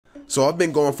So I've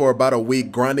been going for about a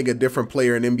week grinding a different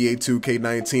player in NBA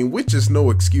 2K19, which is no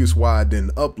excuse why I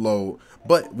didn't upload.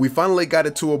 But we finally got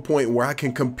it to a point where I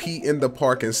can compete in the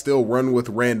park and still run with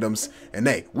randoms. And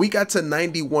hey, we got to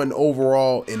 91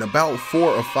 overall in about 4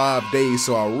 or 5 days,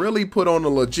 so I really put on a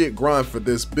legit grind for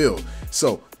this build.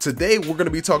 So today we're going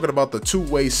to be talking about the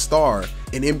two-way star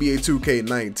in NBA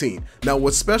 2K19. Now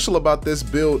what's special about this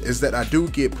build is that I do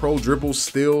get pro dribbles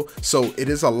still, so it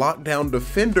is a lockdown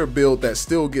defender build that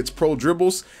still gets pro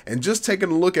dribbles. And just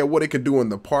taking a look at what it can do in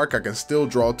the park, I can still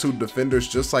draw 2 defenders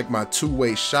just like my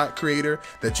two-way shot creator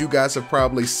that you guys have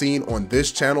probably seen on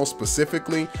this channel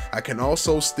specifically. I can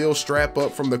also still strap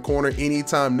up from the corner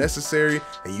anytime necessary,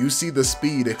 and you see the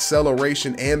speed,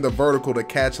 acceleration, and the vertical to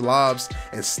catch lobs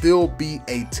and still be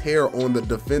a tear on the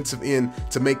defensive end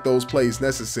to make those plays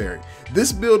necessary.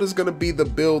 This build is going to be the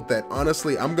build that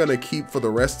honestly I'm going to keep for the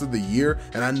rest of the year,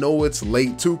 and I know it's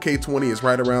late, 2K20 is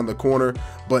right around the corner,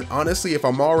 but honestly if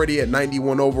I'm already at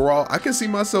 91 overall, I can see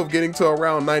myself getting to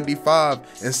around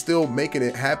 95 and still making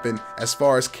it happen as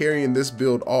far as carrying this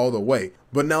build all the way.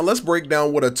 But now let's break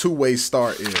down what a two-way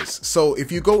star is. So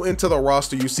if you go into the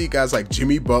roster, you see guys like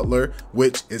Jimmy Butler,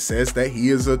 which it says that he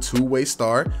is a two-way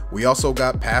star. We also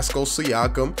got Pascal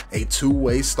Siakam, a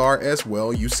two-way star as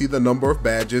well. You see the number of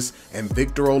badges, and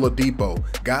Victor Oladipo.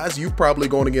 Guys you've probably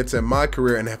gone against in my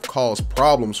career and have caused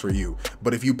problems for you.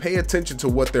 But if you pay attention to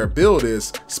what their build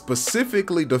is,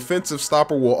 specifically defensive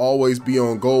stopper will always be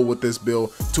on goal with this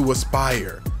build to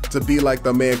aspire to be like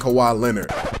the man Kawhi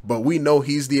Leonard. But we know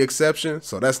he's the exception,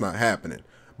 so that's not happening.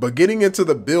 But getting into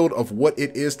the build of what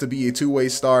it is to be a two-way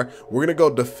star, we're gonna go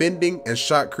defending and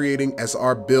shot creating as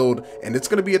our build, and it's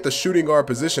gonna be at the shooting guard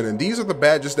position. And these are the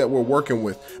badges that we're working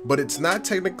with, but it's not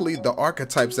technically the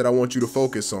archetypes that I want you to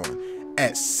focus on.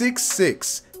 At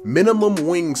 6'6", minimum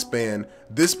wingspan,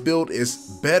 this build is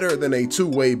better than a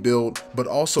two-way build, but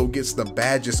also gets the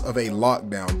badges of a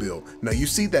lockdown build. Now you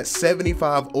see that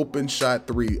 75 open shot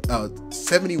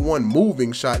 71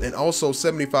 moving shot, and also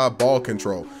 75 ball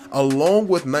control, along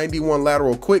with 91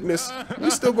 lateral quickness.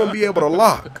 We're still gonna be able to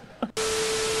lock.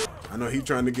 I know he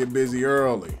trying to get busy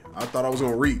early. I thought I was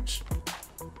gonna reach.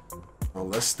 Oh,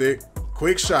 let's stick.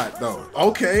 Quick shot though.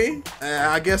 Okay,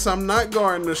 I guess I'm not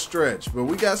guarding the stretch, but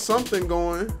we got something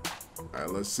going. All right,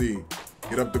 let's see.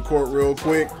 Get up the court real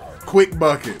quick. Quick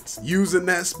buckets. Using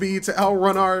that speed to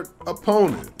outrun our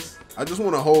opponents. I just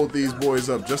want to hold these boys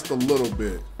up just a little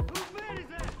bit.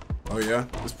 Oh yeah,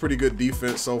 it's pretty good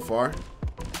defense so far.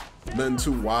 Nothing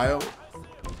too wild.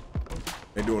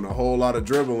 They're doing a whole lot of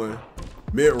dribbling.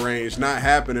 Mid-range not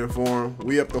happening for him.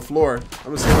 We up the floor. I'm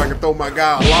gonna see if I can throw my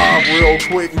guy a lob real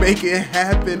quick, make it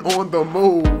happen on the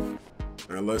move.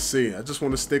 All right, let's see. I just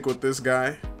want to stick with this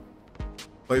guy.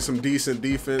 Play some decent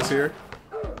defense here.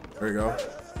 There we go.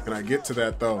 Can I get to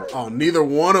that though? Oh, neither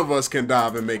one of us can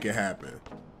dive and make it happen.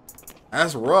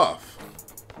 That's rough.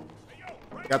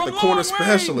 Got the corner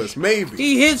specialist, maybe.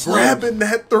 He hits grabbing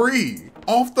that 3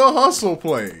 off the hustle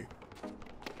play.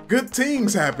 Good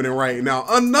things happening right now.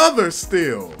 Another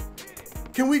steal.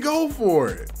 Can we go for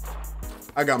it?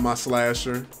 I got my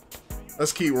slasher.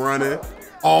 Let's keep running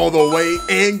all the way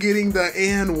and getting the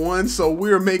and one. So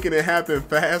we're making it happen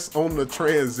fast on the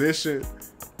transition,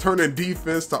 turning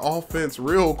defense to offense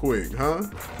real quick, huh?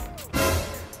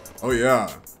 Oh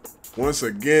yeah. Once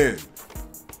again.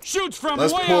 Shoots from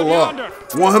let's way pull out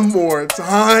up one more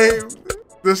time.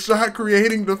 The shot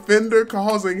creating defender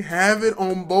causing havoc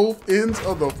on both ends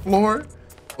of the floor.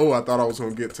 Oh, I thought I was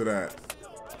gonna get to that.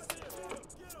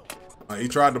 He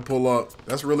tried to pull up.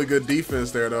 That's really good defense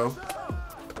there though.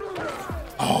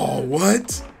 Oh,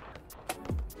 what?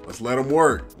 Let's let him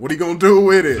work. What are you gonna do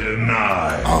with it?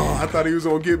 Denied. Oh, I thought he was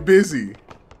gonna get busy.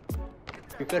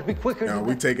 You gotta be quicker. Now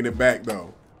we taking it back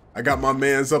though. I got my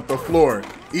mans up the floor.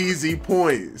 Easy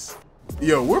points.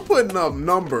 Yo, we're putting up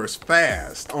numbers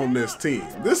fast on this team.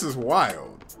 This is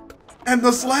wild. And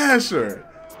the slasher.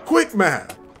 Quick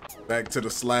math. Back to the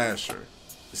slasher.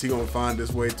 Is he gonna find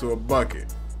his way to a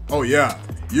bucket? Oh yeah,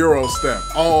 Euro step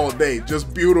all day.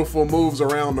 Just beautiful moves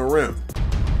around the rim.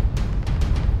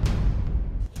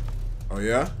 Oh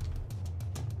yeah?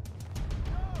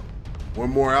 One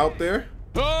more out there.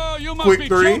 Oh, you must Quick be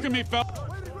 3. joking me, fella.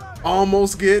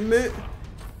 Almost getting it.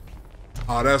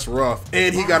 Oh, that's rough.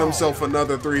 And he got himself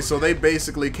another 3, so they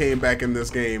basically came back in this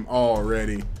game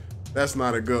already. That's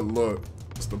not a good look.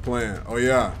 What's the plan? Oh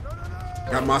yeah.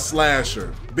 Got my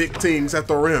slasher. Big teams at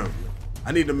the rim.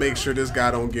 I need to make sure this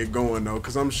guy don't get going though,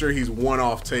 because I'm sure he's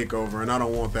one-off takeover and I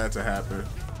don't want that to happen.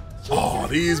 Oh,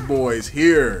 these boys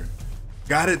here.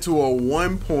 Got it to a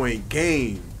 1-point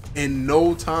game in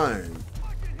no time.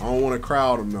 I don't want to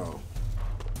crowd him though.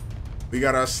 We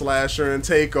got our slasher and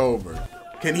takeover.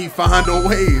 Can he find a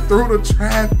way through the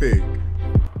traffic?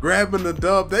 Grabbing the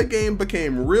dub. That game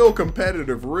became real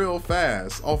competitive real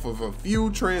fast off of a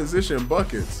few transition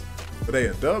buckets. But hey,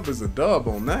 a dub is a dub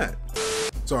on that.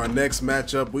 So our next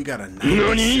matchup, we got a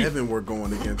 97 we're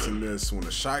going against in this one.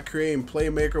 A shot creating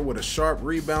playmaker with a sharp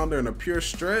rebounder and a pure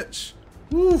stretch.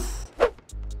 Woof.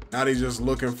 Now he's just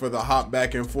looking for the hop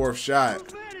back and forth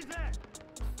shot.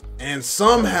 And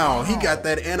somehow he got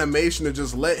that animation to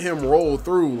just let him roll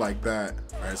through like that.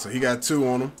 All right, so he got 2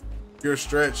 on him. Pure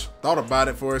stretch. Thought about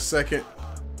it for a second.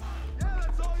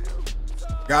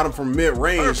 Got him from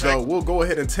mid-range though. We'll go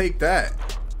ahead and take that.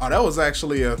 Oh, that was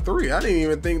actually a 3. I didn't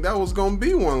even think that was gonna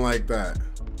be one like that.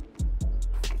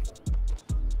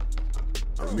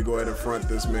 Let me go ahead and front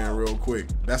this man real quick.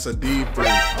 That's a deep 3.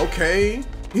 Okay.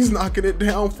 He's knocking it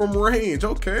down from range.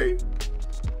 Okay.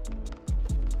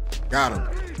 Got him.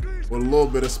 With a little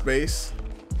bit of space.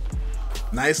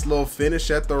 Nice little finish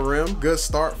at the rim. Good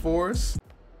start for us.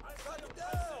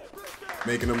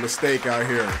 Making a mistake out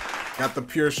here. Got the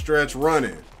pure stretch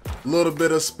running. Little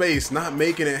bit of space. Not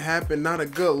making it happen. Not a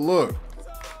good look.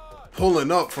 Pulling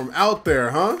up from out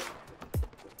there, huh?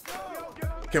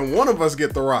 Can one of us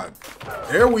get the rock?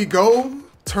 There we go.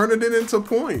 Turning it into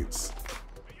points.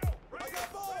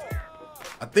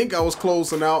 I think I was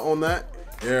closing out on that.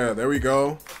 Yeah, there we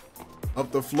go.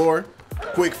 Up the floor.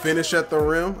 Quick finish at the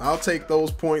rim. I'll take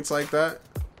those points like that.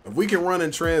 If we can run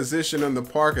in transition in the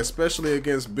park, especially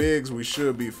against bigs, we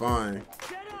should be fine.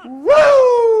 Woo!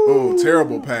 Oh,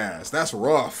 terrible pass. That's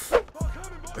rough.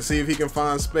 Let's see if he can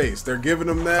find space. They're giving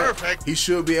him that. Perfect. He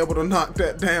should be able to knock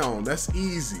that down. That's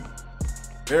easy.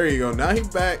 There you go. Now he's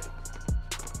back.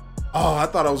 Oh, I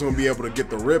thought I was going to be able to get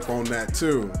the rip on that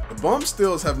too. The bump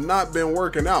steals have not been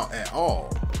working out at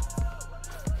all.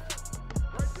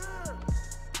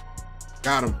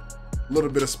 Got him. A little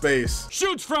bit of space.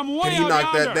 Shoots from way out. Can he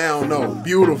knock that down? No.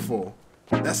 Beautiful.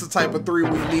 That's the type of 3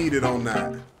 we needed on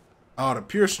that. Oh, the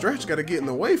pure stretch got to get in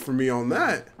the way for me on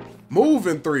that.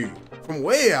 Moving 3 from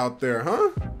way out there,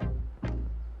 huh?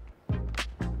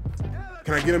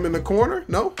 Can I get him in the corner?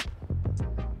 No.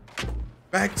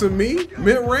 Back to me,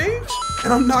 mid-range,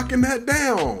 and I'm knocking that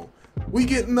down. We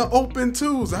getting the open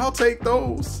 2s. I'll take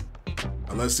those.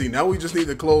 Now let's see. Now we just need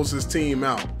to close this team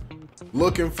out.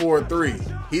 Looking for a 3.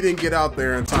 He didn't get out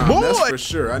there in time. Boy. That's for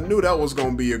sure. I knew that was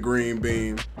going to be a green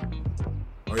beam.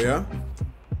 Oh, yeah?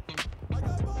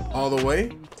 All the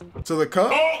way to the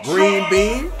cup. Green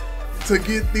beam to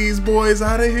get these boys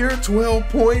out of here. 12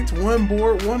 points, 1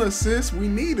 board, 1 assist. We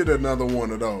needed another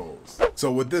one of those.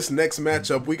 So with this next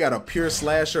matchup, we got a pure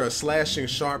slasher, a slashing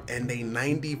sharp, and a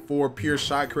 94 pure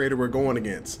shot creator we're going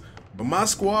against. But my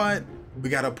squad, we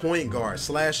got a point guard,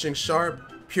 slashing sharp,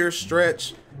 pure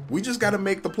stretch. We just got to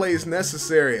make the plays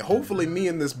necessary. Hopefully me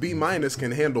and this B-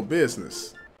 can handle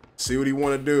business. See what he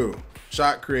want to do.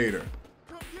 Shot creator.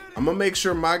 I'm going to make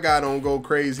sure my guy don't go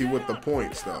crazy with the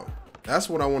points though. That's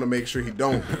what I want to make sure he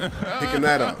don't. Picking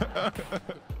that up.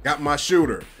 Got my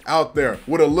shooter out there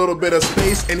with a little bit of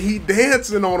space and he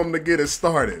dancing on him to get it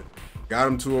started. Got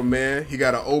him to a man. He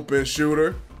got an open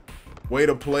shooter. Way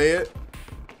to play it.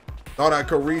 Thought I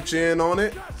could reach in on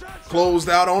it. Closed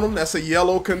out on him. That's a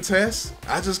yellow contest.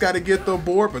 I just got to get the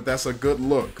board, but that's a good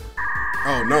look.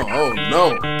 Oh, no. Oh,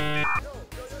 no.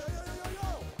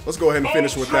 Let's go ahead and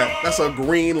finish with that. That's a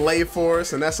green lay for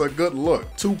us, and that's a good look.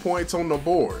 2 points on the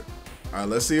board. All right,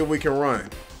 let's see if we can run.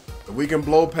 If we can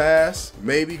blow past,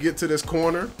 maybe get to this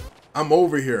corner. I'm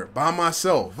over here by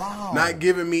myself, not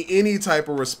giving me any type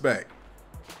of respect.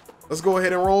 Let's go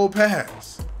ahead and roll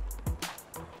past.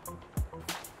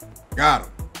 Got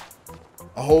him.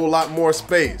 A whole lot more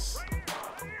space.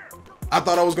 I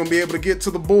thought I was going to be able to get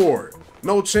to the board.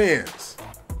 No chance.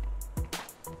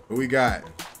 What we got?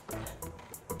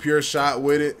 A pure shot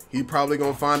with it. He probably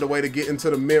going to find a way to get into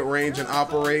the mid-range and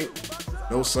operate.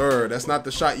 No, sir. That's not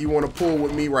the shot you want to pull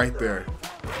with me right there.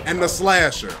 And the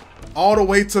slasher. All the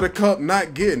way to the cup,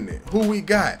 not getting it. Who we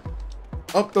got?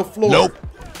 Up the floor. Nope.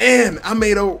 And I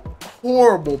made a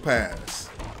horrible pass.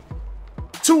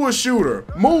 To a shooter.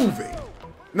 Moving.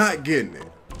 Not getting it.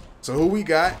 So who we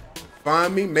got?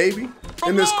 Find me, maybe.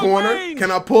 In this corner.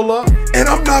 Can I pull up? And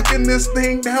I'm knocking this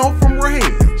thing down from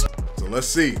range. So let's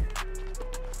see.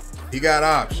 He got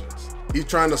options. He's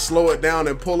trying to slow it down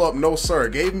and pull up. No, sir.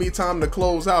 Gave me time to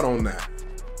close out on that.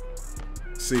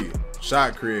 Let's see.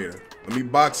 Shot creator. Let me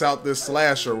box out this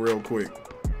slasher real quick.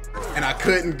 And I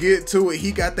couldn't get to it.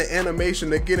 He got the animation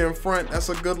to get in front. That's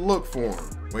a good look for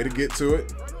him. Way to get to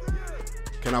it.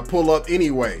 Can I pull up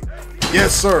anyway?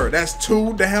 Yes, sir. That's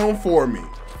 2 down for me.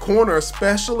 Corner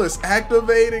specialist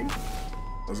activating.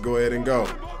 Let's go ahead and go.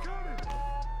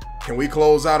 Can we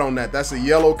close out on that? That's a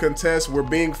yellow contest. We're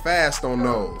being fast on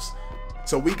those.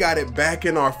 So we got it back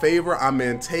in our favor. I'm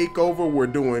in takeover. We're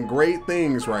doing great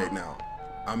things right now.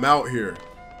 I'm out here.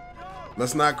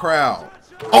 Let's not crowd.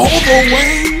 All the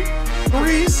way.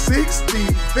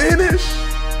 360 finish.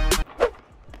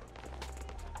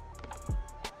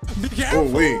 Oh,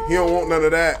 he don't want none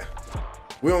of that.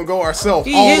 We don't go ourselves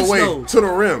all the way to the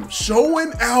rim.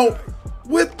 Showing out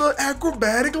with the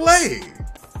acrobatic leg.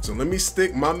 So let me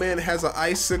stick. My man has an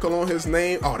icicle on his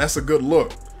name. Oh, that's a good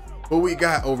look. What we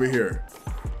got over here?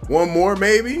 One more,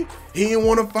 maybe? He didn't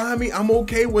want to find me. I'm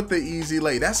okay with the easy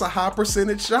lay. That's a high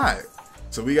percentage shot.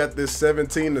 So we got this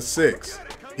 17-6.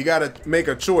 He got to make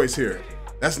a choice here.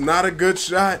 That's not a good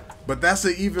shot, but that's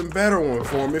an even better one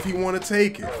for him if he want to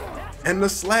take it. And the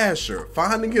slasher,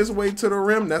 finding his way to the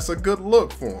rim, that's a good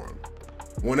look for him.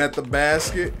 One at the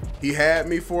basket. He had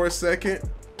me for a second.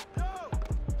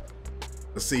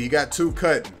 Let's see, he got two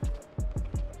cutting.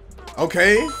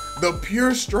 Okay, the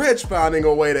pure stretch finding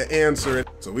a way to answer it.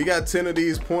 So we got 10 of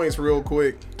these points real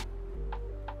quick.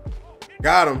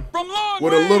 Got him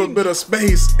with a little bit of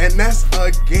space, and that's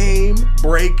a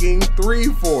game-breaking 3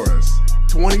 for us.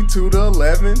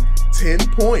 22-11, 10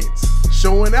 points.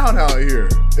 Showing out here.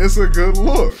 It's a good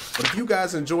look. But if you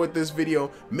guys enjoyed this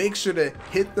video, make sure to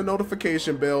hit the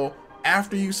notification bell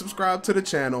after you subscribe to the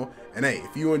channel. And hey,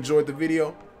 if you enjoyed the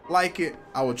video, like it.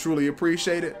 I would truly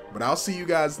appreciate it. But I'll see you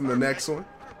guys in the next one.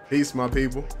 Peace, my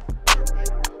people.